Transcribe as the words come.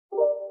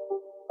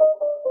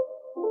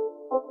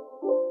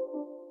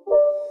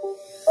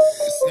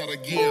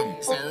game.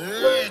 It's a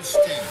rich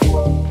thing.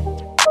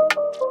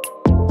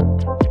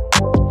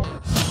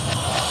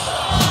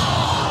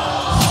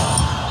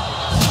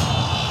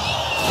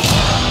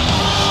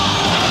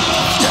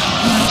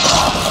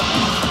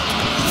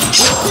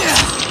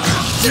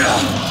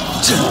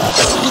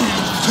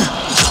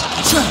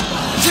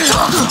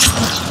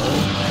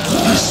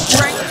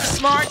 Strength,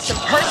 smarts, and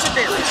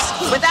perseverance.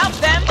 Without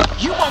them,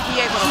 you won't be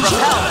able to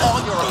repel all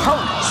your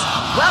opponents.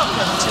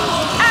 Welcome to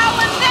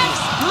our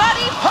next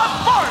bloody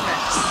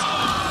performance.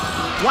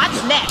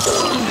 What's next?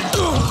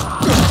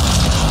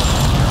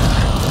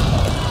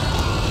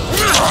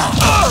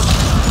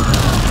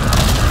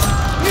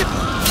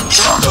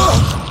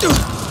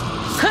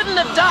 Couldn't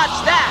have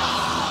dodged that.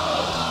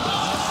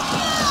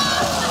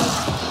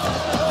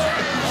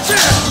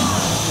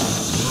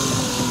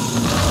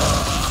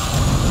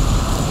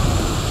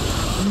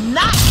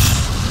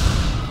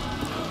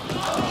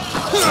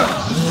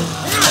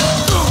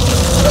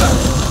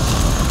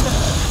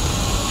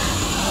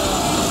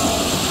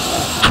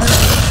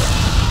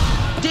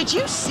 Did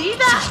you see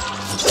that?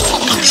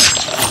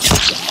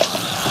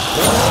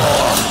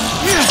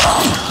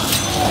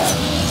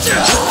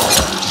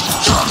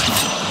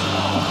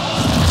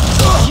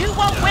 You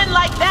won't win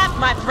like that,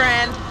 my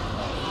friend.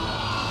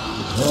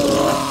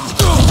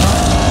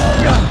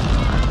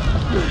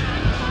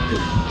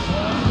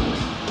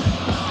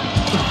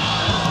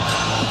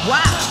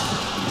 Wow.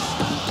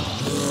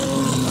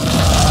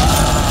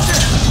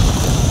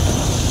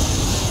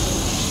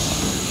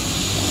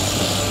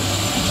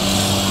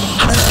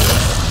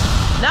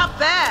 Not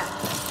bad.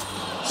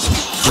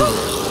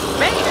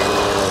 Made it.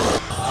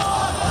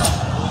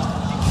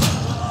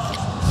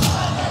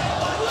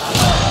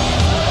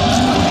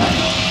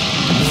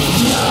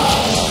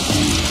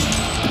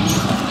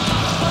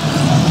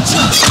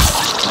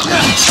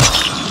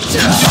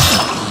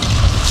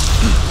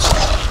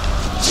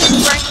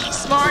 Strength,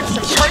 smarts,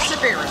 and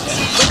perseverance.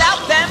 Without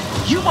them,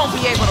 you won't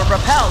be able to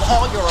repel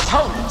all your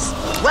opponents.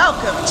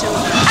 Welcome to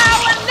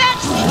our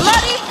next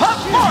bloody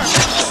performance.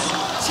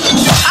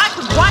 I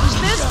could watch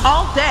this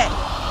all day.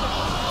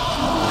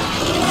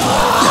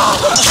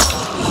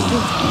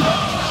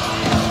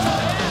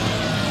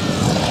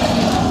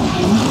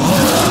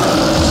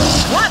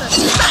 What a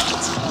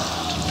sight!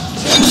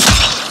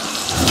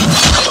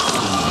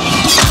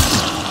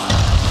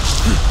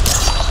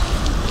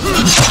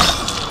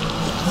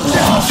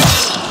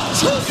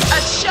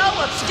 A show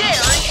of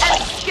daring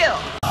and skill.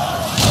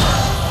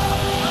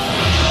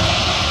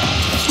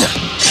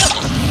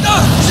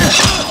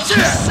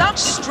 Some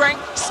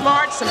strength,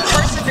 smarts, and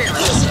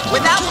perseverance.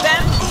 Without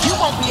them, you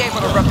won't be able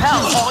to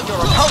repel all your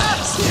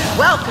opponents.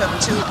 Welcome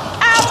to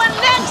our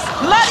next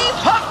bloody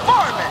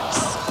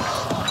performance.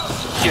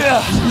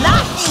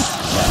 Nice.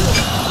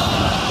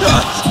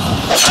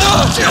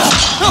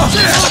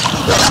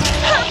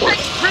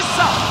 Perfect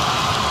result.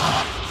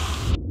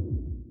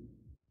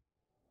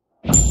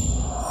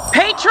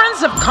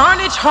 Patrons of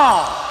Carnage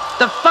Hall,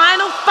 the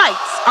final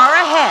fights are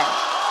ahead.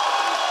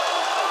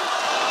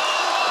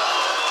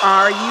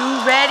 Are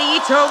you ready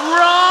to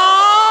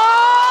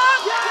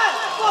rock? Yes!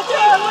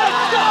 Yeah,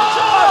 let's go!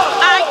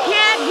 I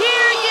can't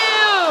hear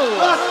you!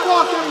 Let's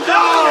fucking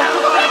go!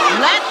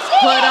 Let's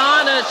put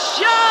on a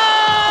show!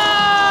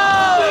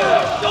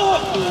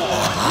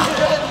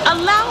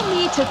 Allow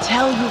me to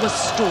tell you a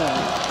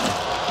story.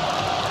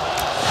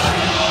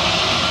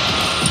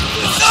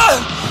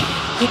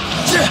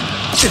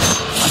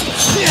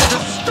 The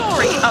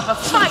story of a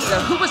fighter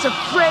who was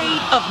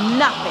afraid of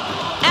nothing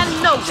and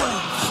no one.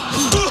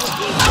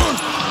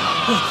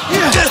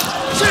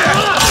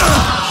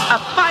 A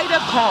fighter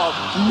called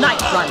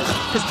Night Runner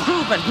has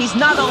proven he's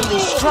not only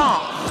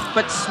strong,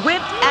 but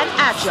swift and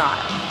agile.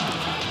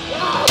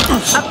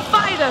 A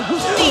fighter who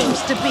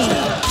seems to be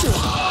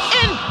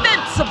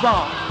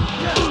invincible.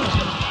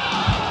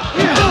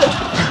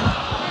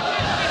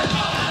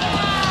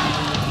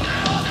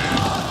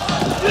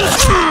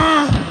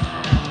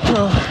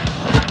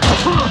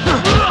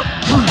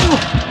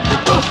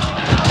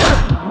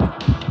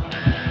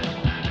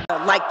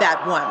 Like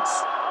that once,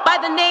 by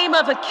the name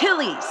of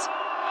Achilles.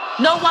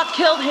 Know what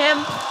killed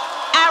him?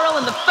 Arrow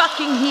in the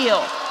fucking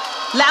heel.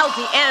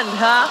 Lousy end,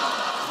 huh?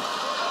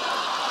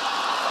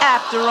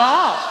 After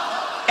all,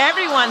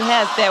 everyone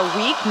has their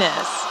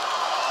weakness.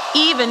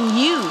 Even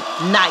you,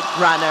 Night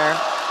Runner.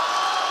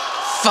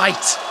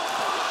 Fight!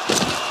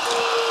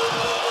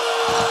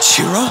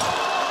 Chiro?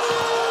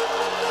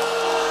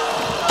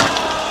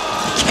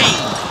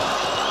 Cain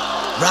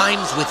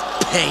rhymes with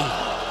pain.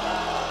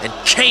 And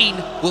Cain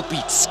will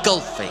beat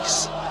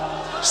Skullface.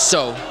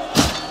 So,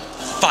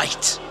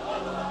 fight!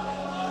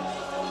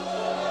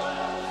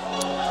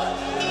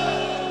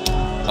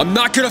 I'm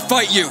not gonna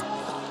fight you!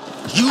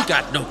 You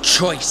got no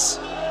choice.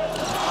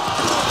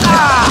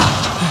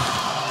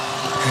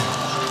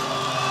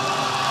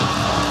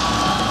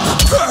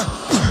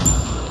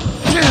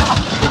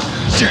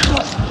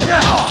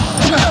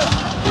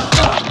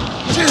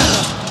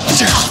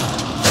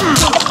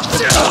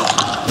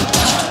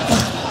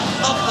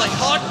 I'll play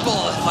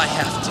hardball if I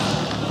have to.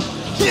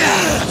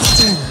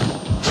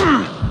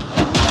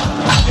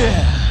 I'm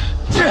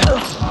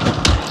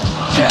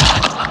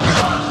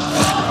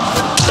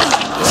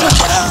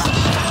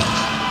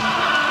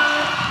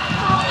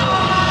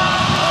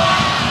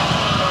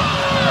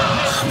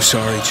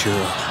sorry,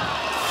 Churro.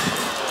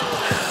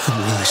 I'm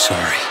really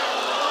sorry.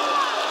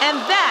 And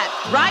that,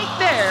 right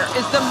there,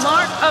 is the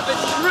mark of a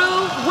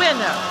true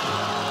winner.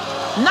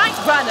 Night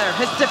Runner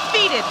has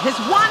defeated his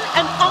one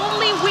and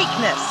only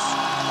weakness,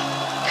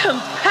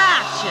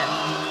 compassion.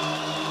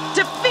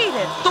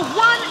 Defeated the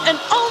one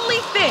and only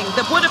thing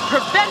that would have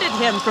prevented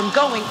him from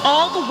going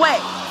all the way.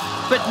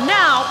 But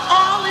now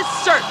all is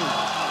certain.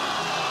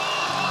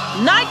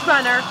 Night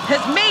Runner has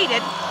made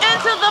it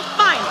into the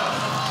final.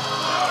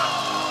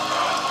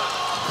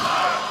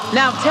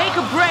 Now take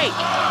a break.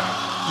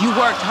 You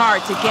worked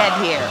hard to get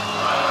here.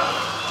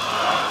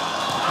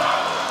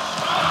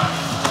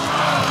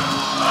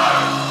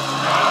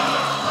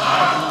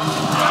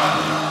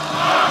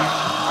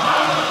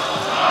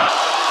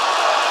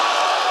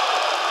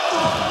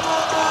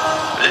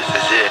 This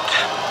is it.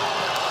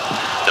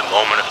 The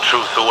moment of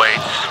truth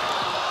awaits.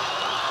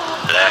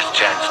 Last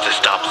chance to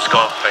stop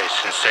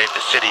Skullface and save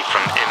the city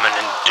from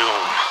imminent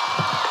doom.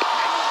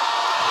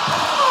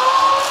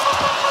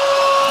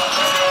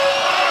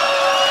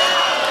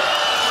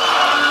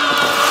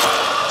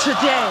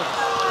 Today,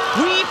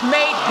 we've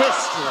made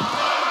history.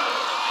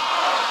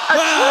 A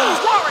true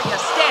warrior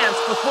stands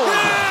before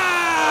you,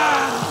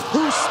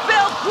 who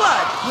spilled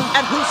blood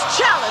and who's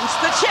challenged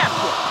the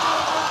champion.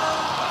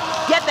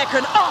 Yet there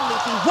can only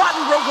be one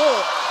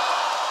reward.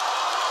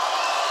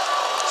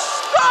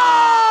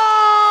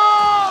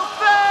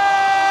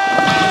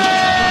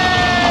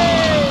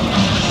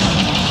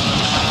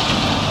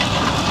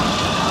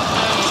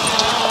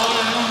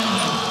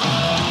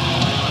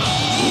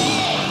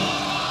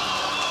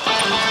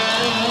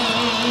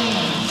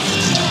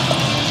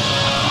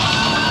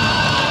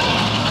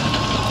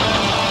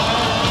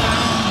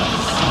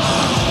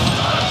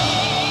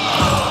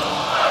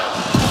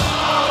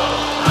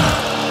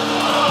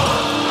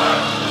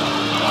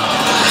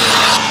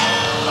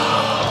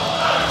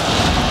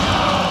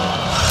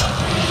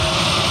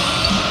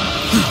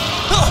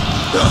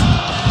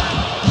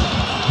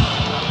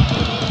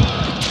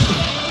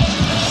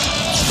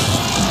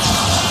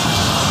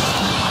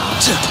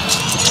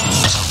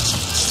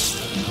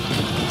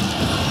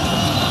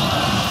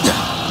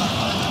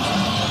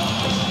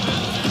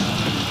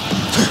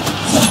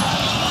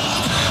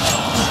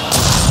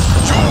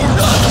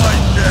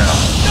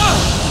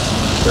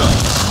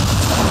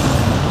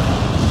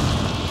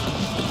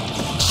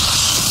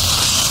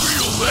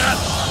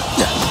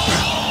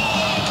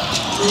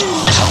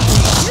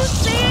 You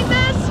seeing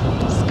this?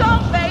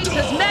 Skullface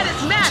has met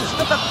his match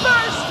for the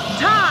first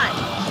time.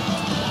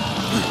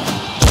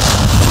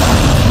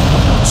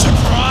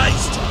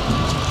 Surprised?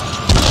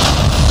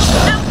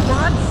 And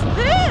what's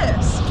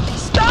this?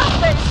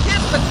 Skullface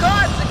gives the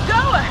guards a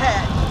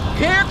go-ahead.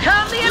 Here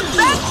come the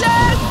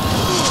infected!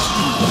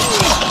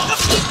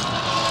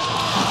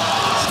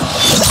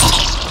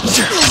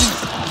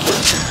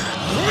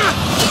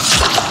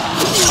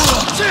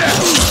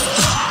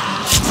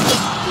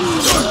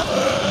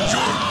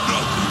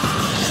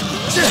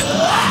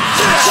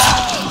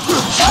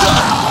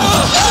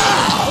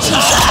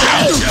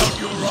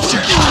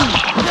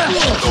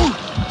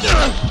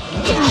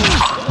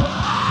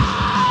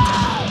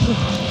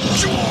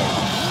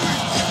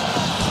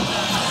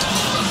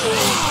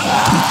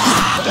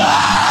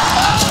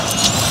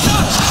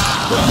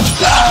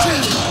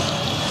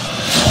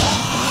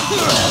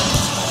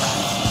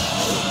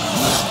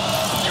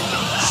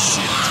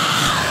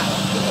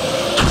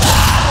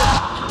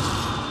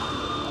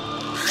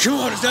 Come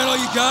on, is that all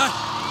you got?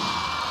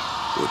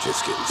 We're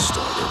just getting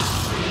started.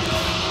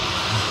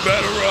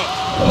 Batter up.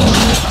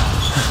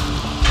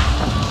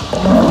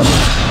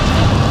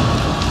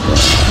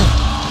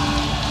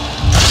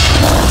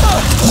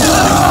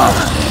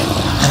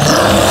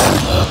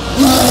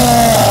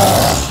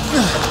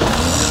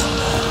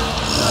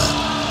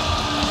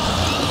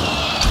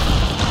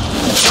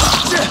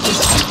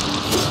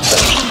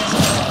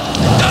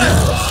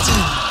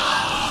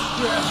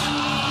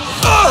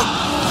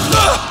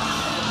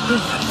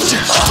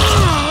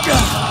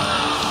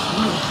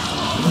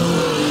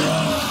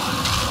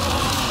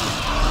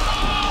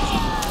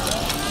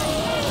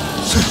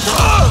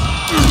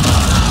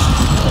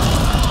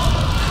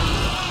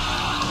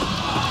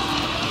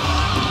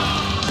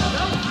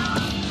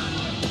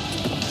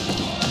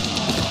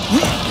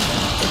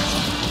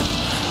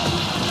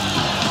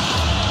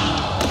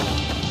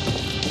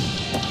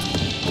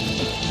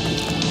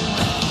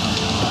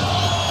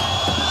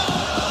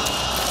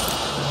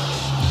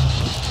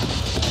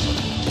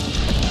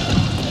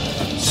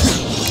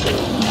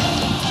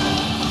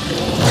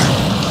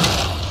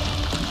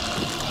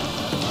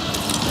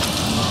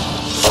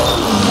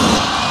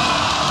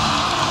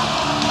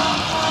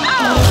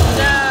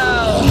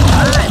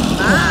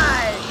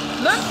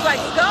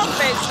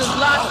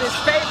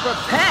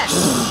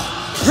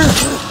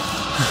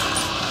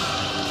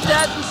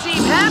 Doesn't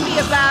seem happy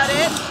about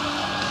it.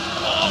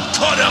 I'll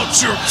cut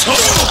out your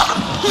tongue!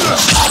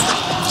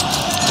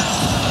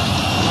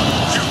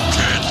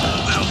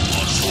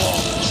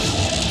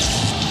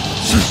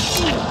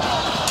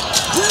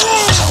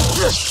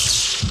 I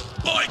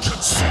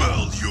can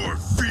smell your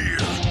fear.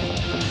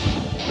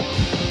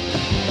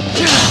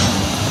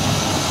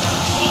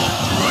 I'll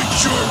break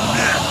your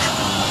neck.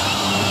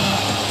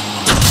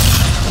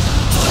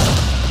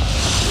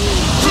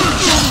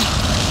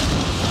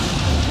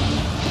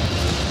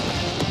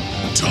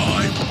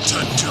 Time to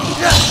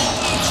die.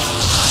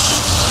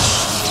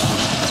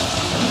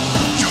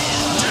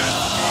 You're dead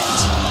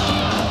meat.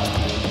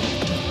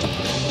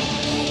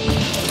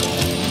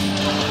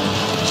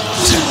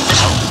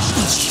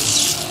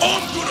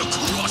 I'm gonna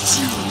crush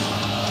you.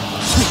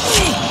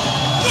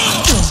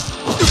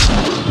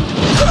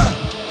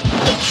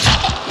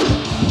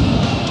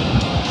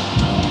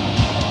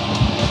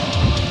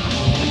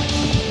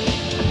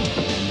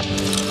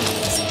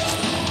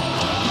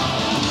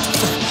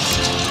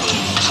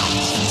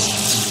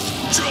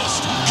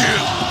 Just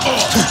give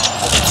up.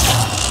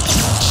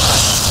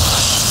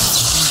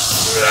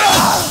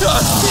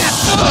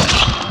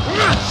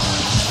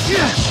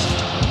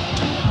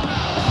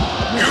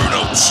 You're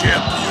no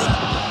champion.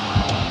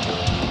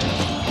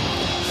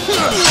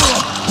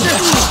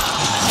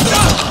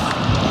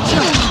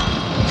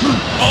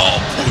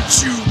 I'll put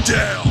you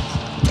down.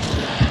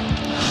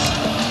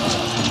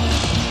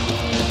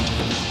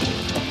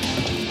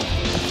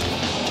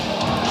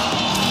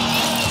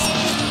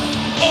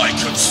 I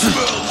can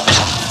smell it.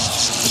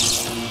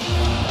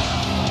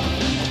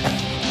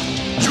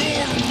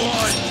 You're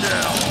mine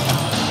now.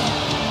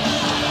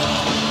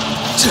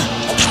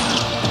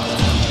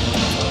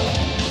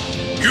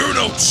 You're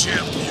no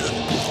champion.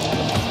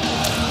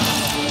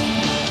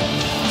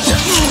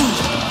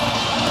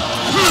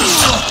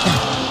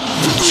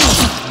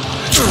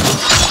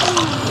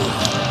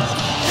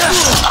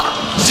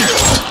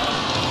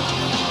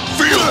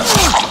 Feel it.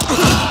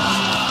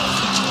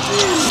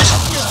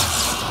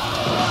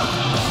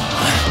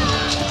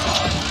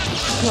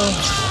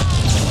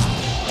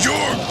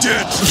 You're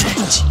dead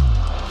meat.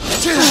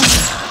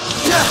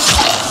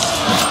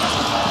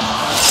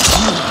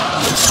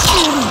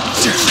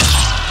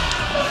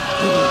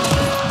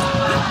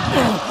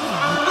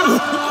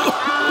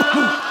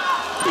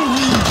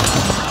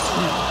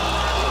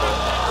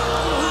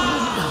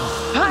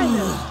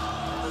 Finally,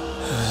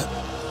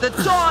 the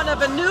dawn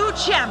of a new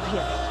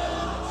champion.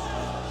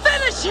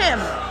 Finish him!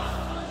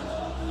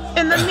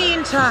 In the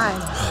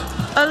meantime,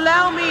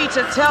 allow me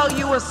to tell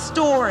you a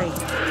story.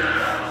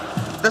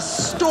 The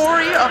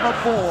story of a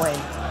boy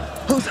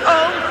whose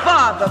own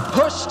father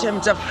pushed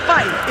him to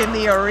fight in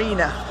the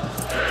arena.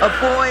 A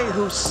boy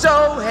who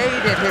so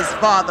hated his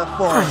father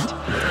for it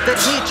that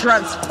he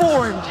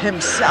transformed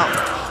himself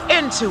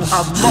into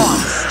a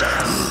monster.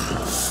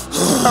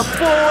 A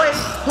boy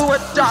who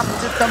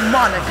adopted the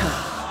moniker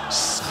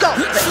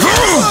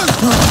Skullface.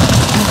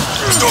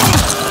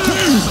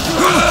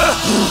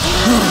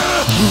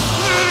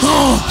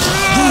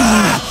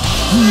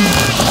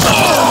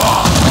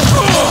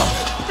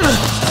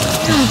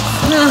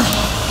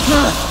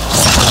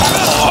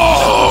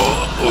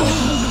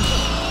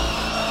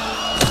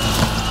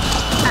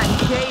 And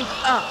gave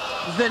up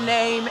the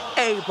name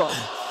Abel.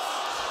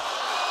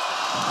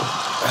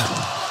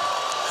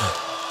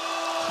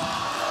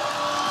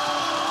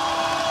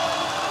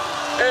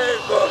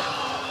 Abel.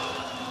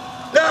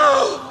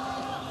 No!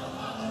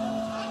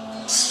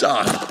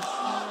 Son.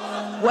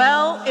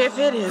 Well, if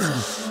it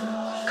isn't.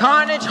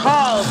 Carnage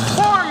Hall's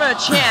former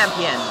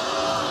champion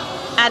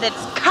and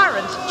its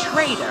current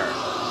traitor.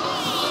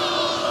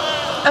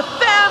 A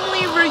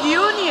family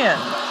reunion.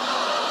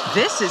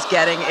 This is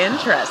getting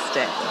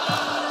interesting.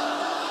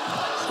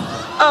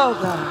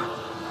 Ogre,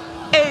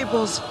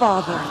 Abel's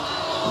father,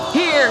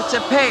 here to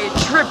pay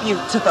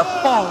tribute to the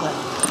fallen.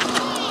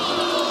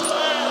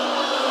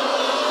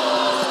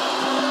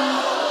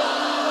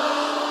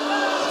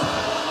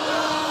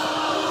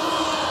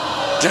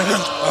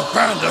 Didn't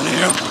abandon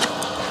him.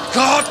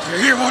 Thought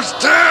he was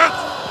dead.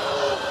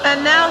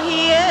 And now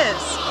he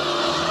is.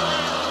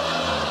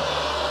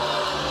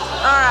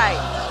 All right,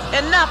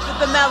 enough with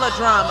the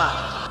melodrama.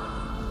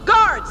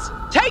 Guards,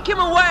 take him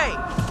away.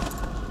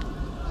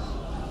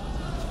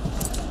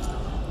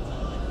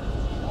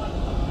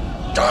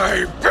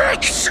 Die,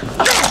 bitch!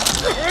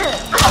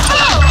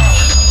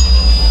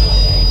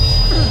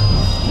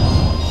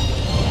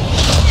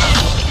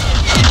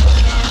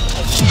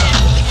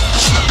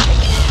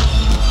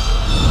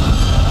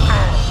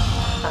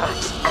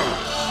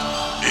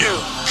 You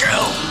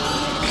killed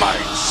my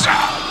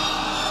son.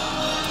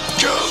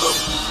 Kill them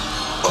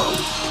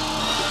both.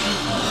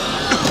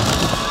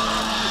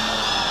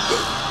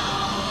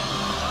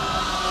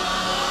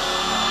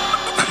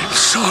 I'm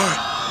sorry.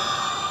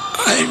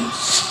 I'm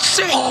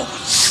so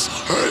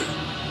sorry.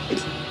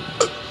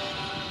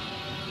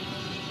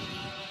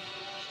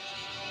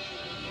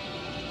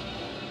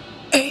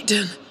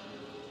 Aiden,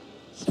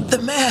 the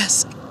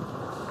mask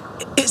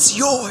is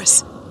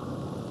yours.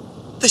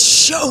 The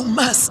show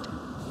must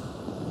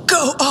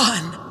go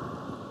on.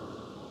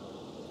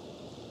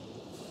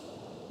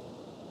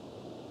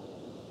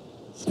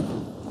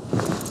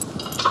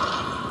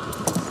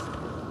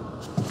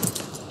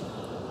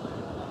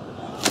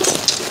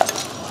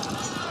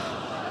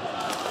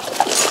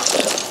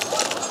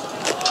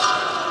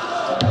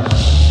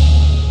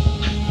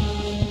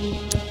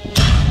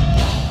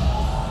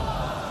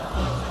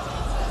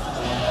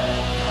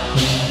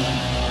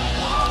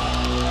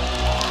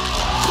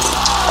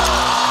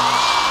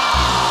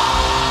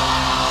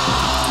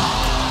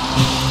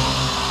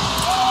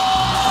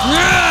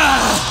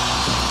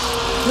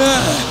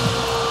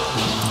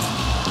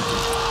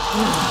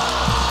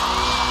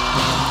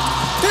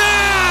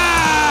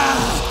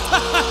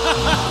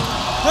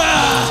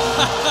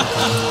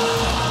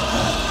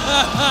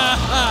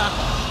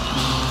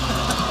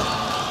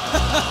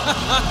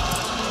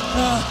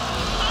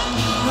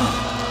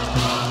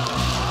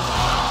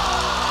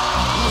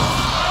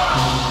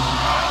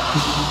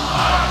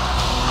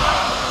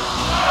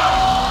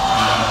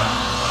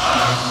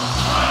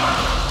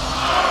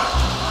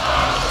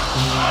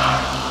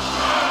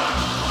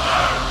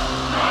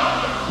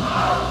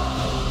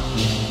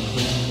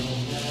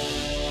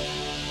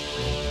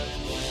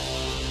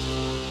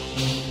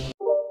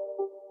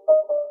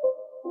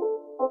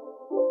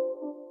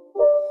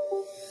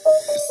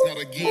 It's not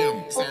a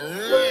game, it's a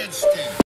rich thing.